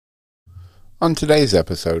On today's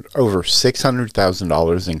episode, over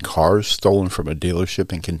 $600,000 in cars stolen from a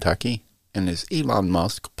dealership in Kentucky, and is Elon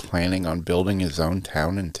Musk planning on building his own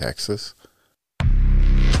town in Texas?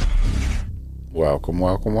 Welcome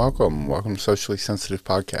to Socially Sensitive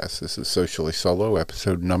Podcast. This is Socially Solo,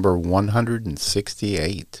 episode number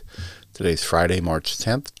 168. Today's Friday, March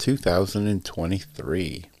 10th,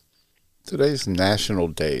 2023. Today's national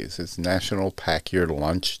days. It's National Pack Your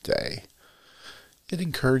Lunch Day. It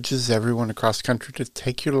encourages everyone across the country to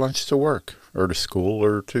take your lunch to work or to school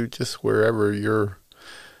or to just wherever you're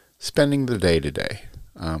spending the day today.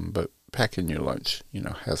 But packing your lunch,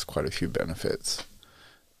 has quite a few benefits.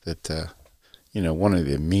 One of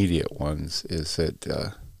the immediate ones is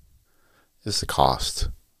that is the cost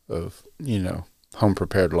of, home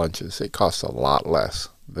prepared lunches. It costs a lot less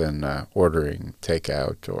than ordering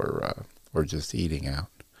takeout or just eating out.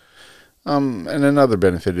 And another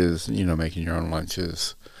benefit is, making your own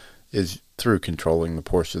lunches is through controlling the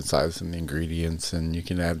portion size and the ingredients, and you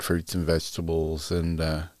can add fruits and vegetables and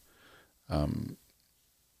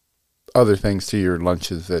other things to your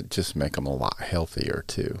lunches that just make them a lot healthier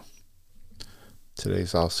too.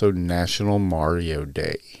 Today's also National Mario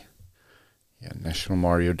Day. Yeah, National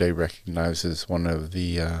Mario Day recognizes one of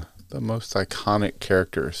the most iconic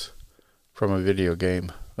characters from a video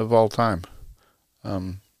game of all time.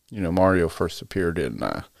 Mario first appeared in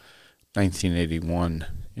 1981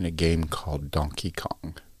 in a game called Donkey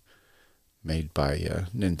Kong, made by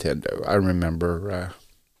Nintendo. I remember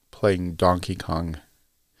playing Donkey Kong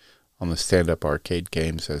on the stand-up arcade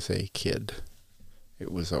games as a kid.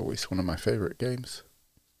 It was always one of my favorite games.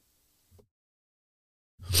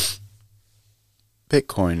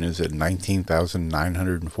 Bitcoin is at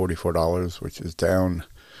 $19,944, which is down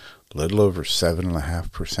a little over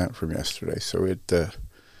 7.5% from yesterday. So it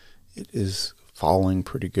is falling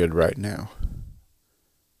pretty good right now.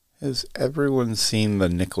 Has everyone seen the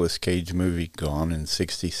Nicolas Cage movie Gone in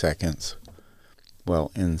 60 Seconds?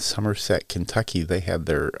 Well, in Somerset, Kentucky, they had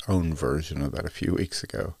their own version of that a few weeks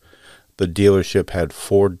ago. The dealership had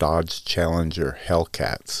 4 Dodge Challenger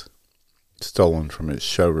Hellcats stolen from its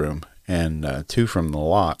showroom and 2 from the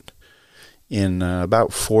lot. In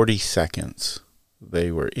about 40 seconds,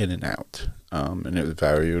 they were in and out, and it was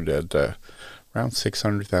valued at around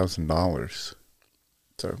 $600,000.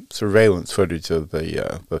 So surveillance footage of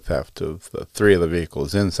the theft of the 3 of the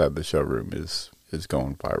vehicles inside the showroom is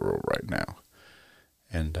going viral right now.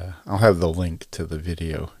 And I'll have the link to the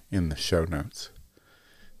video in the show notes.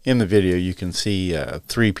 In the video, you can see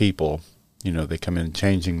 3 people. They come in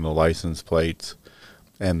changing the license plates,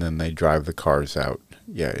 and then they drive the cars out,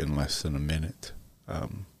 in less than a minute.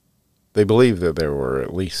 They believe that there were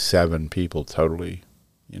at least 7 people totally,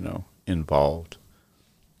 involved.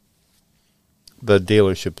 The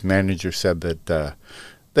dealership manager said that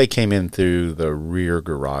they came in through the rear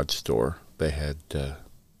garage door. They had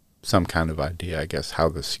some kind of idea, I guess, how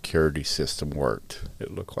the security system worked,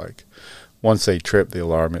 it looked like. Once they tripped the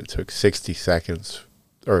alarm, it takes 60 seconds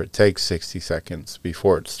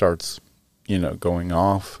before it starts, going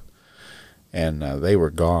off. And they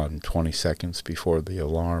were gone 20 seconds before the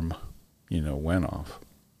alarm, went off.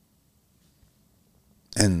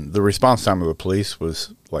 And the response time of the police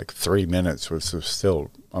was like 3 minutes, which was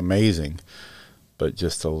still amazing, but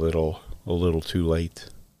just a little too late.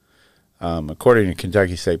 According to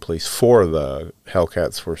Kentucky State Police, 4 of the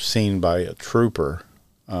Hellcats were seen by a trooper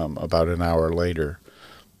about an hour later,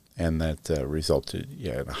 and that resulted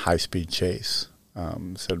in a high-speed chase.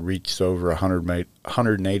 Said reached over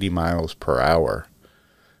 180 miles per hour.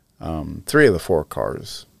 3 of the 4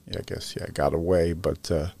 cars, got away,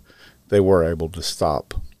 but they were able to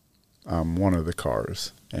stop one of the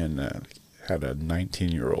cars and had a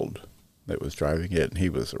 19-year-old that was driving it, and he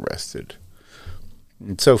was arrested.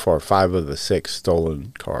 And so far, 5 of the 6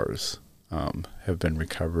 stolen cars have been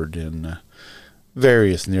recovered in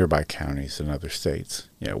various nearby counties in other states.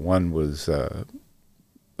 One was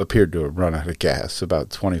appeared to have run out of gas about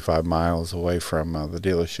 25 miles away from the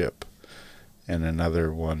dealership, and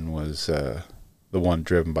another one was the one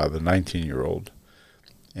driven by the 19-year-old.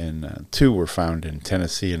 And 2 were found in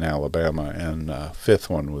Tennessee and Alabama, and 5th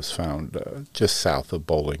one was found just south of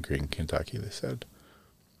Bowling Green, Kentucky, they said.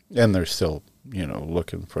 And they're still,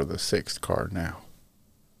 looking for the 6th car now.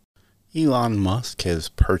 Elon Musk has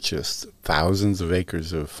purchased thousands of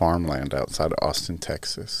acres of farmland outside of Austin,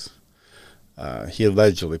 Texas. He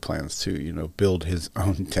allegedly plans to, build his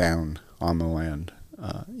own town on the land.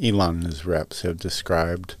 Elon and his reps have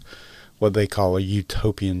described what they call a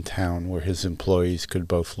utopian town where his employees could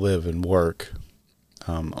both live and work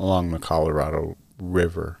along the Colorado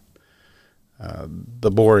River.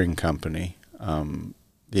 The Boring Company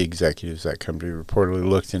the executives at that company reportedly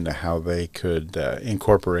looked into how they could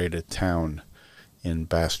incorporate a town in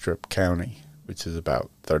Bastrop County, which is about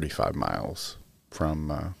 35 miles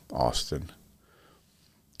from Austin.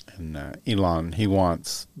 And Elon, he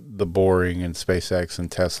wants the Boring and SpaceX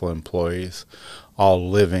and Tesla employees all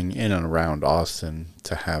living in and around Austin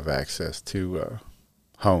to have access to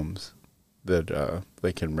homes that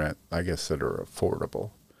they can rent, I guess, that are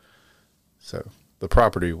affordable. So the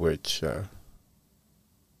property which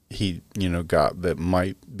he, got that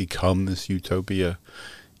might become this utopia,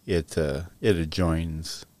 it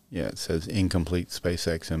adjoins, it says incomplete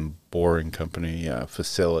SpaceX and Boring Company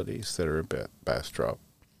facilities that are at Bastrop.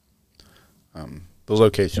 The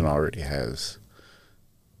location already has,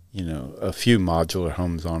 a few modular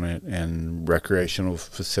homes on it and recreational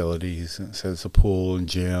facilities. It says a pool and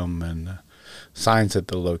gym, and signs at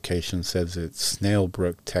the location says it's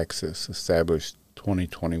Snailbrook, Texas, established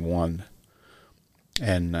 2021.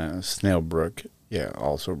 And Snailbrook,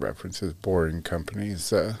 also references Boring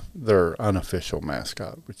Company's their unofficial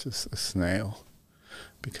mascot, which is a snail,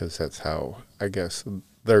 because that's how, I guess,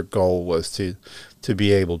 their goal was to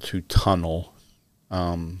be able to tunnel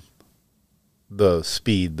the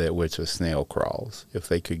speed at which a snail crawls. If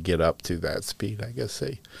they could get up to that speed, I guess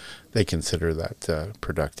they consider that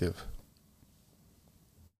productive.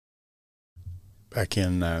 Back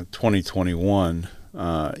in 2021,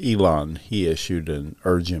 Elon, he issued an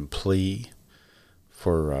urgent plea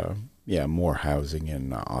for more housing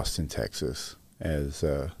in Austin, Texas, as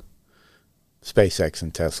SpaceX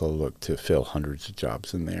and Tesla look to fill hundreds of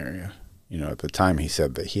jobs in the area. At the time he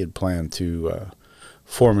said that he had planned to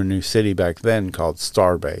form a new city back then called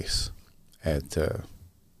Starbase at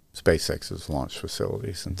SpaceX's launch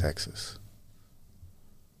facilities in Texas.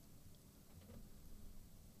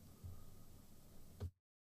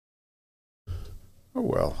 Oh,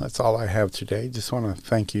 well, that's all I have today. Just want to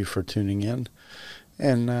thank you for tuning in.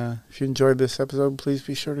 And if you enjoyed this episode, please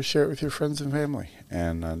be sure to share it with your friends and family.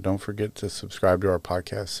 And don't forget to subscribe to our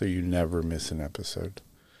podcast so you never miss an episode.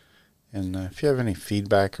 And if you have any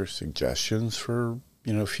feedback or suggestions for,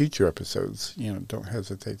 future episodes, don't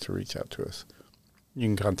hesitate to reach out to us. You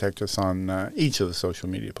can contact us on each of the social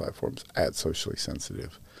media platforms at Socially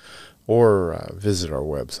Sensitive, or visit our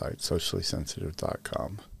website,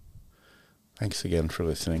 sociallysensitive.com. Thanks again for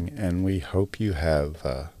listening, and we hope you have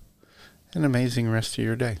an amazing rest of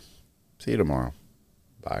your day. See you tomorrow.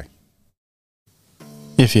 Bye.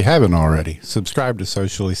 If you haven't already, subscribe to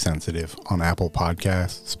Socially Sensitive on Apple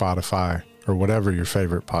Podcasts, Spotify, or whatever your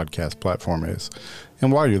favorite podcast platform is.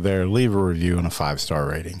 And while you're there, leave a review and a 5-star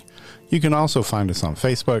rating. You can also find us on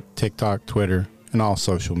Facebook, TikTok, Twitter, and all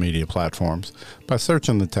social media platforms by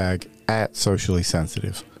searching the tag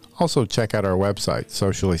 @SociallySensitive. Also, check out our website,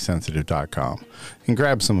 sociallysensitive.com, and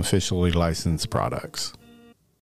grab some officially licensed products.